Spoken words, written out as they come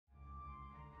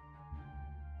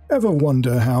Ever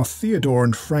wonder how Theodore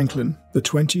and Franklin, the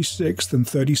 26th and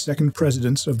 32nd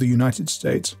presidents of the United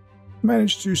States,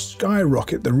 managed to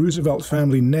skyrocket the Roosevelt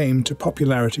family name to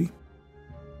popularity?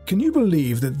 Can you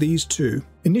believe that these two,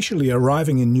 initially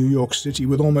arriving in New York City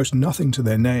with almost nothing to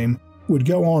their name, would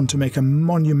go on to make a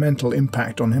monumental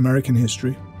impact on American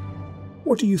history?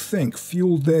 What do you think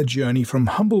fueled their journey from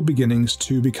humble beginnings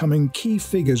to becoming key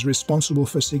figures responsible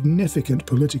for significant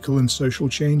political and social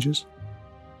changes?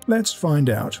 Let's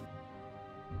find out.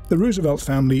 The Roosevelt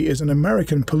family is an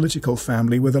American political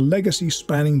family with a legacy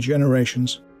spanning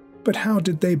generations. But how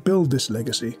did they build this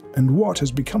legacy, and what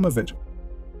has become of it?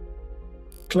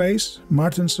 Claes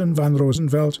Martensen van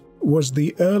Roosevelt was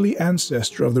the early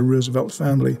ancestor of the Roosevelt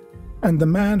family, and the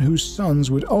man whose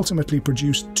sons would ultimately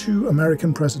produce 2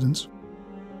 American presidents.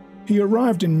 He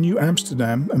arrived in New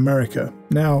Amsterdam, America,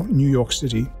 now New York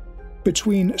City,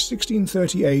 between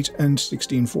 1638 and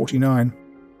 1649.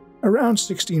 Around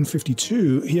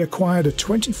 1652, he acquired a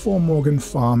 24 Morgan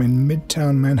farm in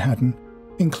Midtown Manhattan,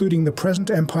 including the present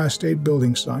Empire State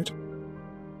Building site.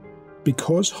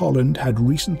 Because Holland had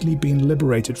recently been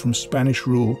liberated from Spanish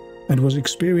rule and was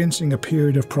experiencing a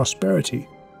period of prosperity,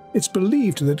 it's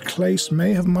believed that Claes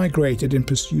may have migrated in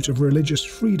pursuit of religious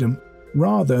freedom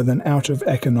rather than out of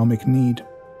economic need.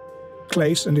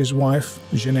 Claes and his wife,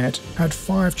 Jeanette, had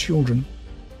 5 children.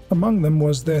 Among them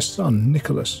was their son,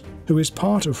 Nicholas, who is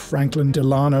part of Franklin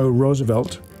Delano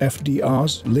Roosevelt,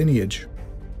 FDR's lineage.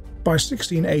 By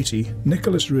 1680,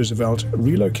 Nicholas Roosevelt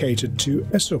relocated to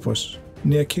Esopus,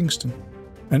 near Kingston,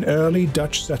 an early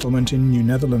Dutch settlement in New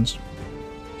Netherlands.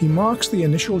 He marks the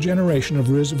initial generation of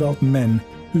Roosevelt men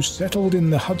who settled in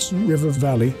the Hudson River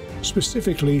Valley,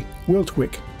 specifically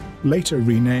Wiltwyck, later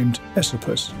renamed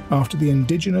Esopus after the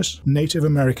indigenous Native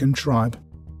American tribe.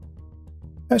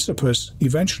 Esopus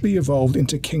eventually evolved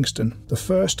into Kingston, the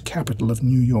first capital of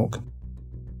New York.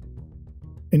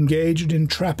 Engaged in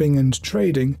trapping and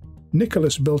trading,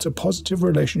 Nicholas built a positive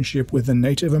relationship with the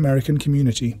Native American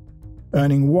community,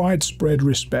 earning widespread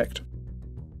respect.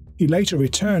 He later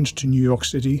returned to New York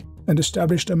City and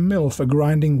established a mill for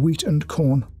grinding wheat and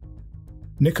corn.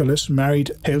 Nicholas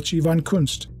married Heeltje van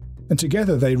Kunst, and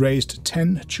together they raised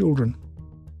 10 children.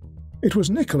 It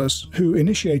was Nicholas who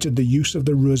initiated the use of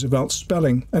the Roosevelt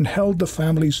spelling and held the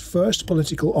family's first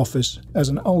political office as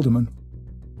an alderman.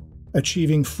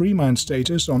 Achieving freeman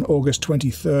status on August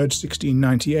 23,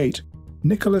 1698,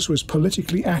 Nicholas was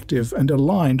politically active and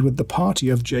aligned with the party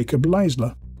of Jacob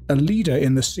Leisler, a leader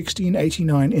in the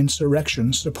 1689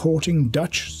 insurrection supporting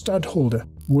Dutch stadholder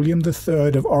William III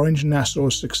of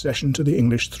Orange-Nassau's succession to the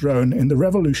English throne in the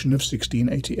Revolution of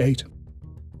 1688.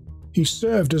 He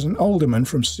served as an alderman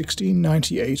from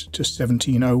 1698 to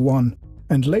 1701,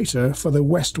 and later for the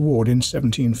West Ward in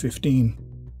 1715.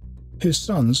 His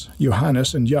sons,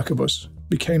 Johannes and Jacobus,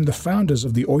 became the founders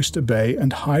of the Oyster Bay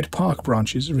and Hyde Park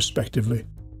branches, respectively.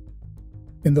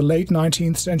 In the late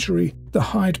 19th century, the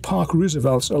Hyde Park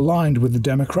Roosevelts aligned with the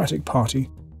Democratic Party,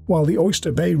 while the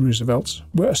Oyster Bay Roosevelts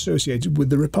were associated with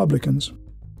the Republicans.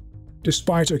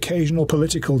 Despite occasional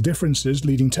political differences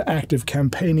leading to active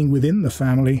campaigning within the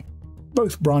family,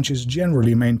 both branches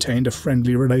generally maintained a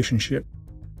friendly relationship.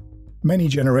 Many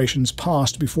generations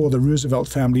passed before the Roosevelt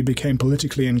family became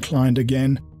politically inclined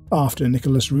again after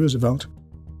Nicholas Roosevelt.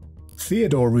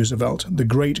 Theodore Roosevelt, the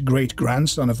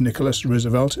great-great-grandson of Nicholas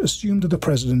Roosevelt, assumed the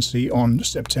presidency on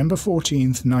September 14,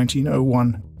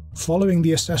 1901, following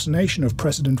the assassination of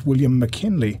President William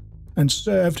McKinley, and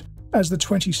served as the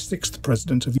 26th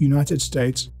President of the United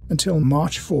States until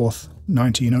March 4,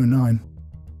 1909.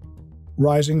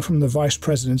 Rising from the vice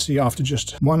presidency after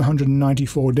just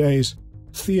 194 days,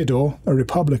 Theodore, a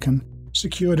Republican,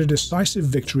 secured a decisive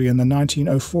victory in the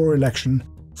 1904 election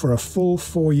for a full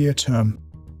 4-year term.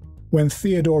 When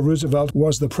Theodore Roosevelt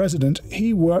was the president,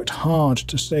 he worked hard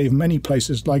to save many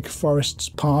places like forests,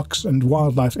 parks, and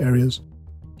wildlife areas.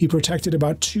 He protected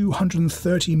about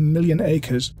 230 million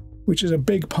acres, which is a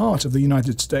big part of the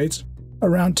United States,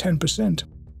 around 10%.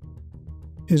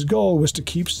 His goal was to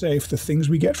keep safe the things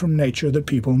we get from nature that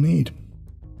people need.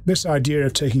 This idea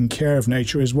of taking care of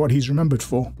nature is what he's remembered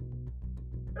for.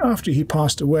 After he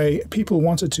passed away, people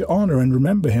wanted to honor and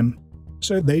remember him,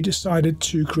 so they decided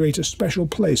to create a special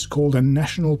place called a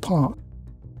national park.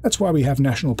 That's why we have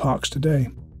national parks today,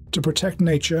 to protect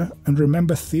nature and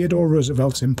remember Theodore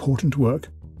Roosevelt's important work.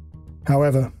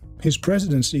 However, his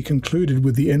presidency concluded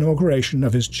with the inauguration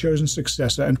of his chosen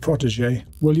successor and protege,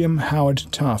 William Howard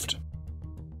Taft.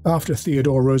 After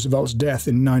Theodore Roosevelt's death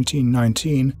in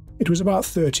 1919, it was about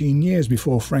 13 years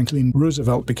before Franklin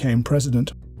Roosevelt became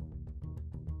president.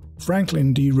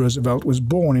 Franklin D. Roosevelt was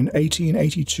born in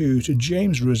 1882 to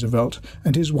James Roosevelt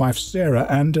and his wife Sarah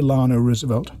Ann Delano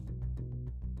Roosevelt.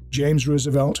 James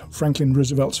Roosevelt, Franklin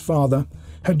Roosevelt's father,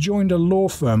 had joined a law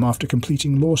firm after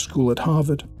completing law school at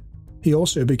Harvard. He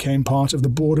also became part of the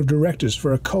board of directors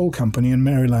for a coal company in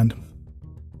Maryland.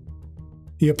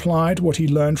 He applied what he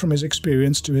learned from his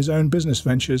experience to his own business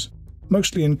ventures,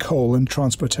 mostly in coal and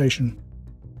transportation.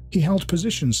 He held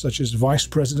positions such as vice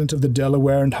president of the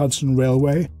Delaware and Hudson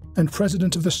Railway and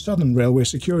president of the Southern Railway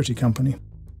Security Company.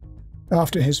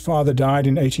 After his father died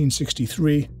in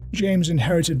 1863, James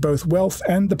inherited both wealth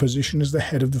and the position as the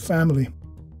head of the family.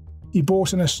 He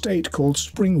bought an estate called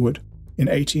Springwood in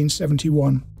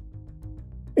 1871.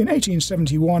 In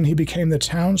 1871, he became the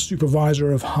town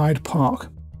supervisor of Hyde Park.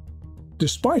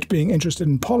 Despite being interested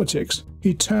in politics,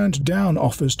 he turned down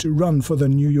offers to run for the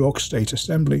New York State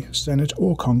Assembly, Senate,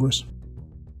 or Congress.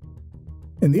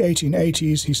 In the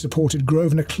 1880s, he supported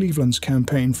Grover Cleveland's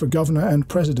campaign for governor and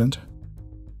president.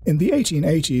 In the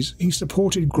 1880s, he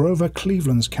supported Grover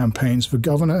Cleveland's campaigns for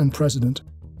governor and president.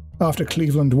 After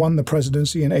Cleveland won the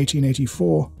presidency in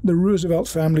 1884, the Roosevelt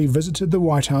family visited the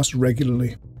White House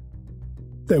regularly.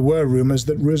 There were rumors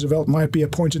that Roosevelt might be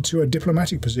appointed to a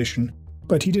diplomatic position,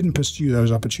 but he didn't pursue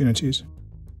those opportunities.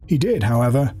 He did,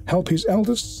 however, help his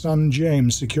eldest son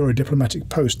James secure a diplomatic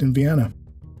post in Vienna.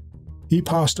 He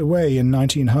passed away in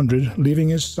 1900, leaving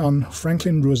his son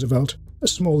Franklin Roosevelt a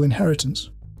small inheritance.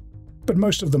 But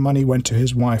most of the money went to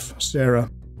his wife, Sarah.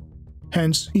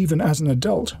 Hence, even as an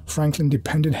adult, Franklin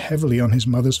depended heavily on his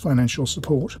mother's financial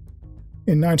support.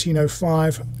 In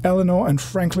 1905, Eleanor and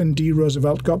Franklin D.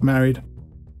 Roosevelt got married.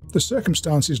 The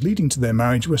circumstances leading to their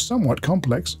marriage were somewhat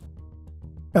complex.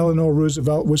 Eleanor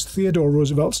Roosevelt was Theodore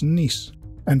Roosevelt's niece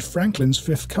and Franklin's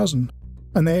fifth cousin,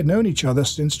 and they had known each other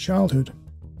since childhood.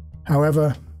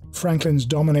 However, Franklin's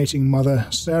dominating mother,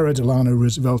 Sarah Delano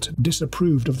Roosevelt,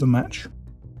 disapproved of the match.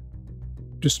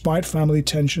 Despite family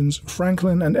tensions,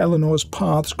 Franklin and Eleanor's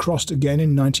paths crossed again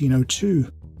in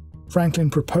 1902. Franklin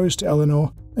proposed to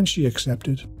Eleanor, and she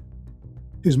accepted.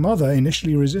 His mother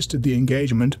initially resisted the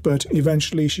engagement, but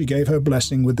eventually she gave her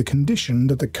blessing with the condition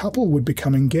that the couple would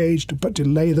become engaged but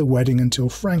delay the wedding until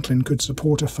Franklin could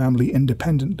support a family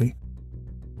independently.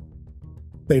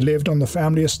 They lived on the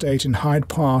family estate in Hyde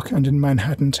Park and in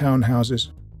Manhattan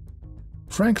townhouses.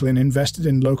 Franklin invested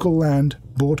in local land,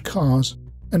 bought cars,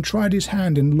 and tried his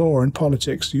hand in law and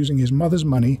politics using his mother's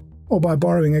money or by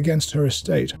borrowing against her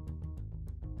estate.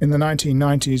 In the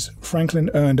 1990s, Franklin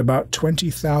earned about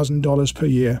 $20,000 per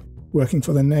year, working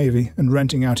for the Navy and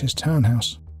renting out his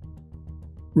townhouse.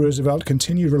 Roosevelt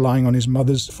continued relying on his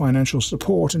mother's financial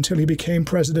support until he became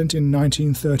president in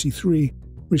 1933,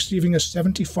 receiving a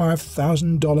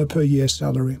 $75,000 per year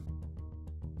salary.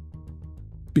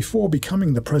 Before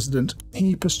becoming the president,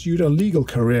 he pursued a legal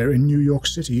career in New York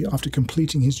City after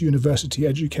completing his university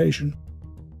education.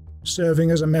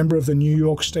 Serving as a member of the New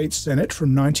York State Senate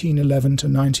from 1911 to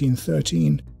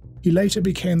 1913, he later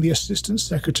became the Assistant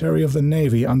Secretary of the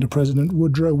Navy under President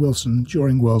Woodrow Wilson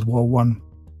during World War I.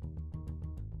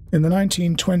 In the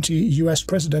 1920 U.S.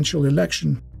 presidential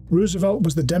election, Roosevelt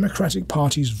was the Democratic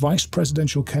Party's vice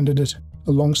presidential candidate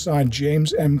alongside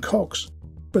James M. Cox,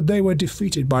 but they were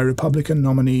defeated by Republican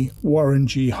nominee Warren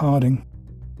G. Harding.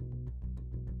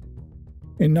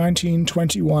 In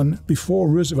 1921, before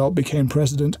Roosevelt became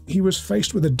president, he was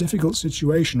faced with a difficult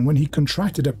situation when he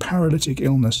contracted a paralytic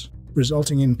illness,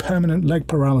 resulting in permanent leg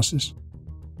paralysis.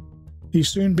 He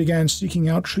soon began seeking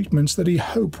out treatments that he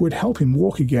hoped would help him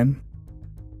walk again.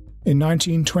 In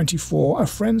 1924, a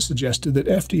friend suggested that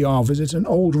FDR visit an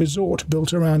old resort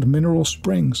built around Mineral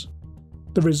Springs.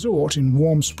 The resort in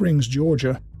Warm Springs,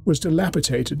 Georgia, was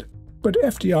dilapidated, but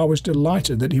FDR was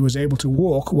delighted that he was able to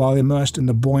walk while immersed in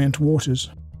the buoyant waters.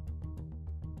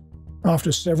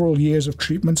 After several years of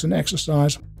treatments and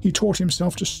exercise, he taught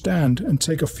himself to stand and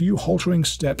take a few haltering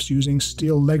steps using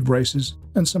steel leg braces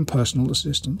and some personal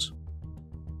assistance.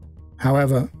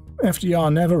 However,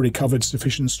 FDR never recovered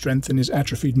sufficient strength in his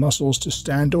atrophied muscles to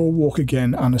stand or walk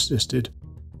again unassisted.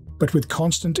 But with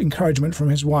constant encouragement from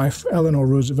his wife, Eleanor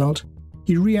Roosevelt,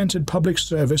 he re-entered public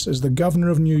service as the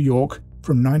governor of New York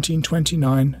from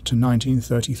 1929 to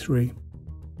 1933.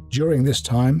 During this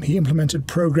time, he implemented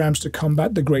programs to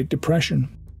combat the Great Depression.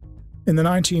 In the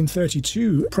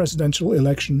 1932 presidential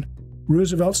election,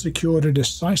 Roosevelt secured a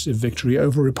decisive victory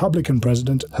over Republican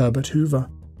President Herbert Hoover.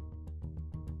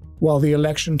 While the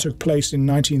election took place in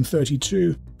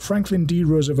 1932, Franklin D.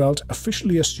 Roosevelt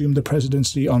officially assumed the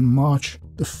presidency on March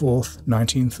 4,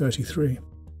 1933.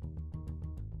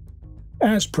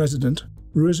 As president,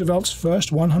 Roosevelt's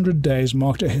first 100 days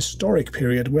marked a historic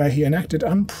period where he enacted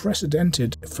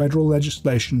unprecedented federal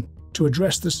legislation to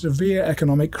address the severe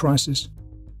economic crisis.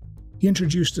 He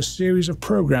introduced a series of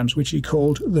programs which he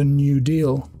called the New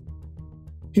Deal.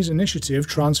 His initiative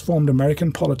transformed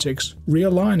American politics,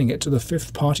 realigning it to the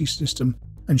fifth-party system,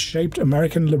 and shaped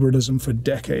American liberalism for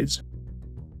decades.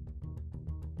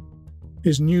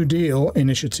 His New Deal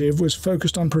initiative was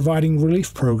focused on providing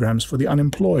relief programs for the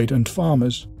unemployed and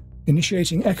farmers,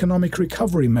 initiating economic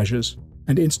recovery measures,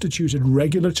 and instituted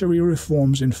regulatory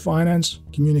reforms in finance,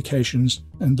 communications,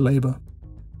 and labor.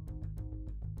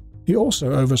 He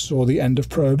also oversaw the end of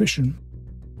Prohibition.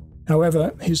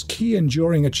 However, his key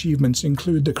enduring achievements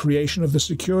include the creation of the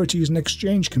Securities and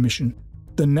Exchange Commission,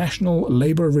 the National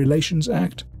Labor Relations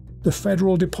Act, the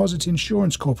Federal Deposit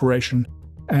Insurance Corporation,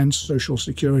 and Social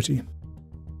Security.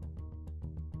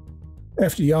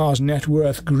 FDR's net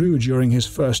worth grew during his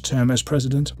first term as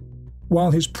president.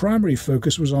 While his primary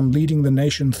focus was on leading the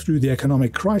nation through the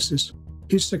economic crisis,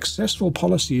 his successful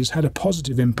policies had a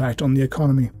positive impact on the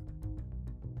economy.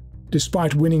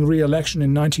 Despite winning re-election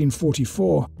in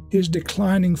 1944, his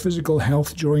declining physical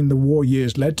health during the war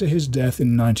years led to his death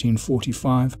in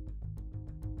 1945.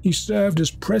 He served as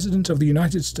President of the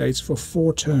United States for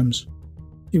 4 terms.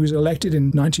 He was elected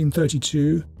in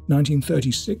 1932,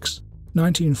 1936,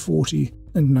 1940,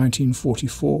 and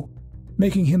 1944,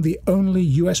 making him the only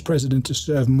U.S. president to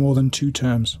serve more than 2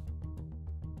 terms.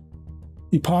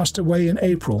 He passed away in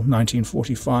April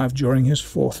 1945 during his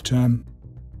 4th term.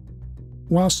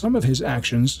 While some of his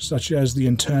actions, such as the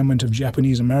internment of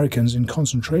Japanese Americans in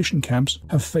concentration camps,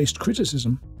 have faced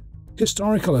criticism,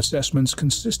 historical assessments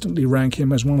consistently rank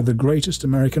him as one of the greatest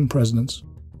American presidents.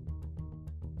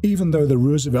 Even though the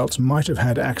Roosevelts might have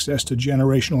had access to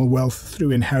generational wealth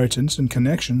through inheritance and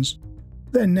connections,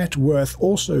 their net worth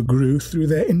also grew through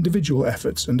their individual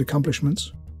efforts and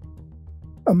accomplishments.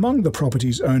 Among the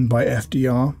properties owned by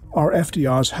FDR are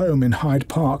FDR's home in Hyde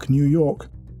Park, New York,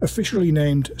 officially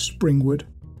named Springwood,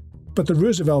 but the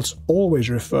Roosevelts always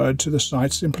referred to the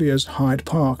site simply as Hyde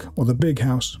Park or the Big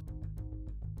House.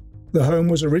 The home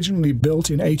was originally built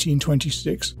in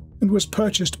 1826 and was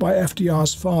purchased by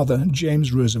FDR's father,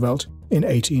 James Roosevelt, in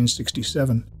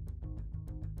 1867.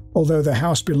 Although the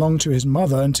house belonged to his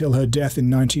mother until her death in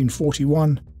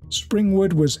 1941,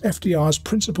 Springwood was FDR's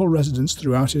principal residence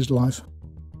throughout his life.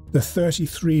 The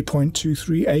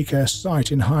 33.23-acre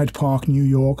site in Hyde Park, New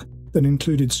York, that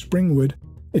included Springwood,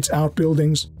 its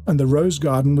outbuildings, and the Rose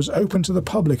Garden was open to the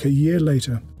public a year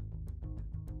later.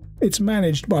 It's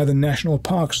managed by the National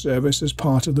Park Service as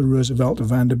part of the Roosevelt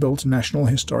Vanderbilt National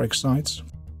Historic Sites.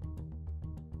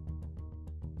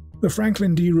 The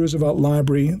Franklin D. Roosevelt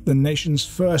Library, the nation's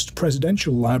first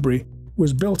presidential library,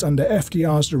 was built under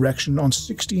FDR's direction on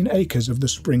 16 acres of the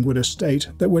Springwood estate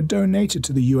that were donated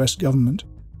to the U.S. government.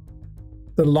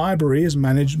 The library is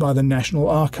managed by the National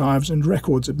Archives and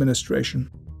Records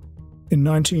Administration. In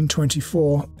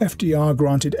 1924, FDR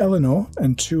granted Eleanor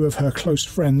and 2 of her close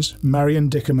friends, Marion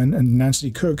Dickerman and Nancy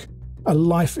Cook, a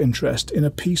life interest in a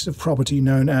piece of property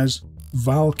known as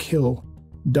Valkill,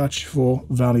 Dutch for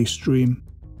Valley Stream,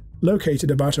 located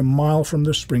about a mile from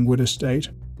the Springwood estate.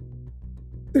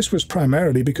 This was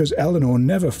primarily because Eleanor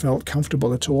never felt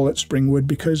comfortable at all at Springwood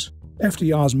because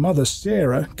FDR's mother,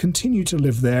 Sarah, continued to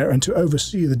live there and to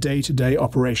oversee the day-to-day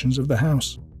operations of the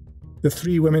house. The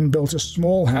 3 women built a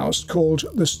small house called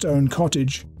the Stone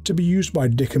Cottage to be used by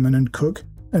Dickerman and Cook,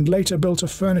 and later built a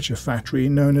furniture factory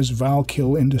known as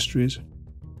Valkill Industries.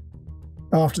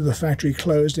 After the factory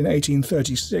closed in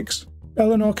 1836,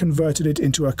 Eleanor converted it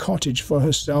into a cottage for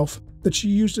herself that she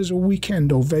used as a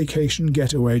weekend or vacation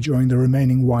getaway during the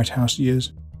remaining White House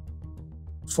years.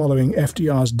 Following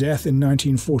FDR's death in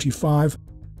 1945,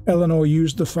 Eleanor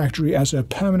used the factory as her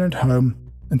permanent home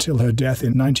until her death in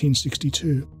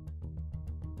 1962.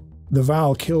 The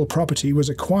Valkill property was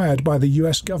acquired by the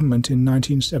U.S. government in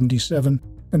 1977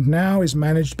 and now is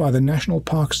managed by the National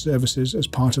Park Services as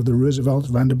part of the Roosevelt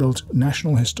Vanderbilt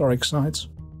National Historic Sites.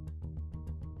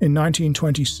 In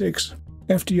 1926,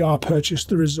 FDR purchased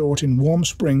the resort in Warm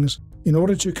Springs in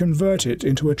order to convert it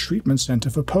into a treatment center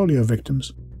for polio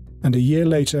victims, and a year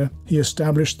later he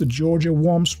established the Georgia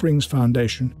Warm Springs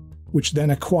Foundation, which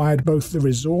then acquired both the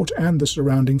resort and the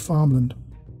surrounding farmland.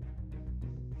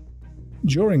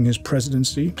 During his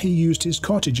presidency, he used his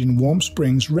cottage in Warm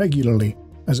Springs regularly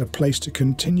as a place to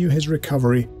continue his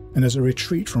recovery and as a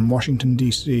retreat from Washington,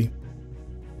 D.C.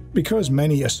 Because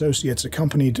many associates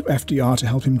accompanied FDR to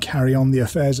help him carry on the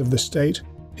affairs of the state,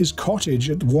 his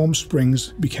cottage at Warm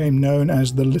Springs became known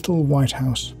as the Little White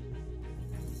House.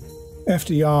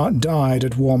 FDR died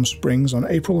at Warm Springs on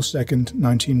April 2,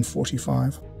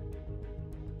 1945.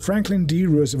 Franklin D.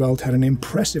 Roosevelt had an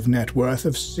impressive net worth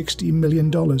of $60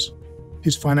 million.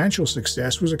 His financial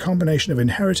success was a combination of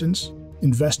inheritance,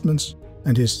 investments,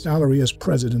 and his salary as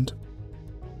president.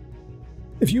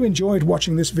 If you enjoyed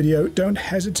watching this video, don't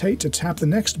hesitate to tap the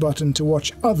next button to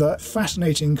watch other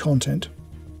fascinating content.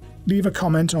 Leave a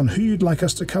comment on who you'd like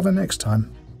us to cover next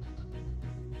time.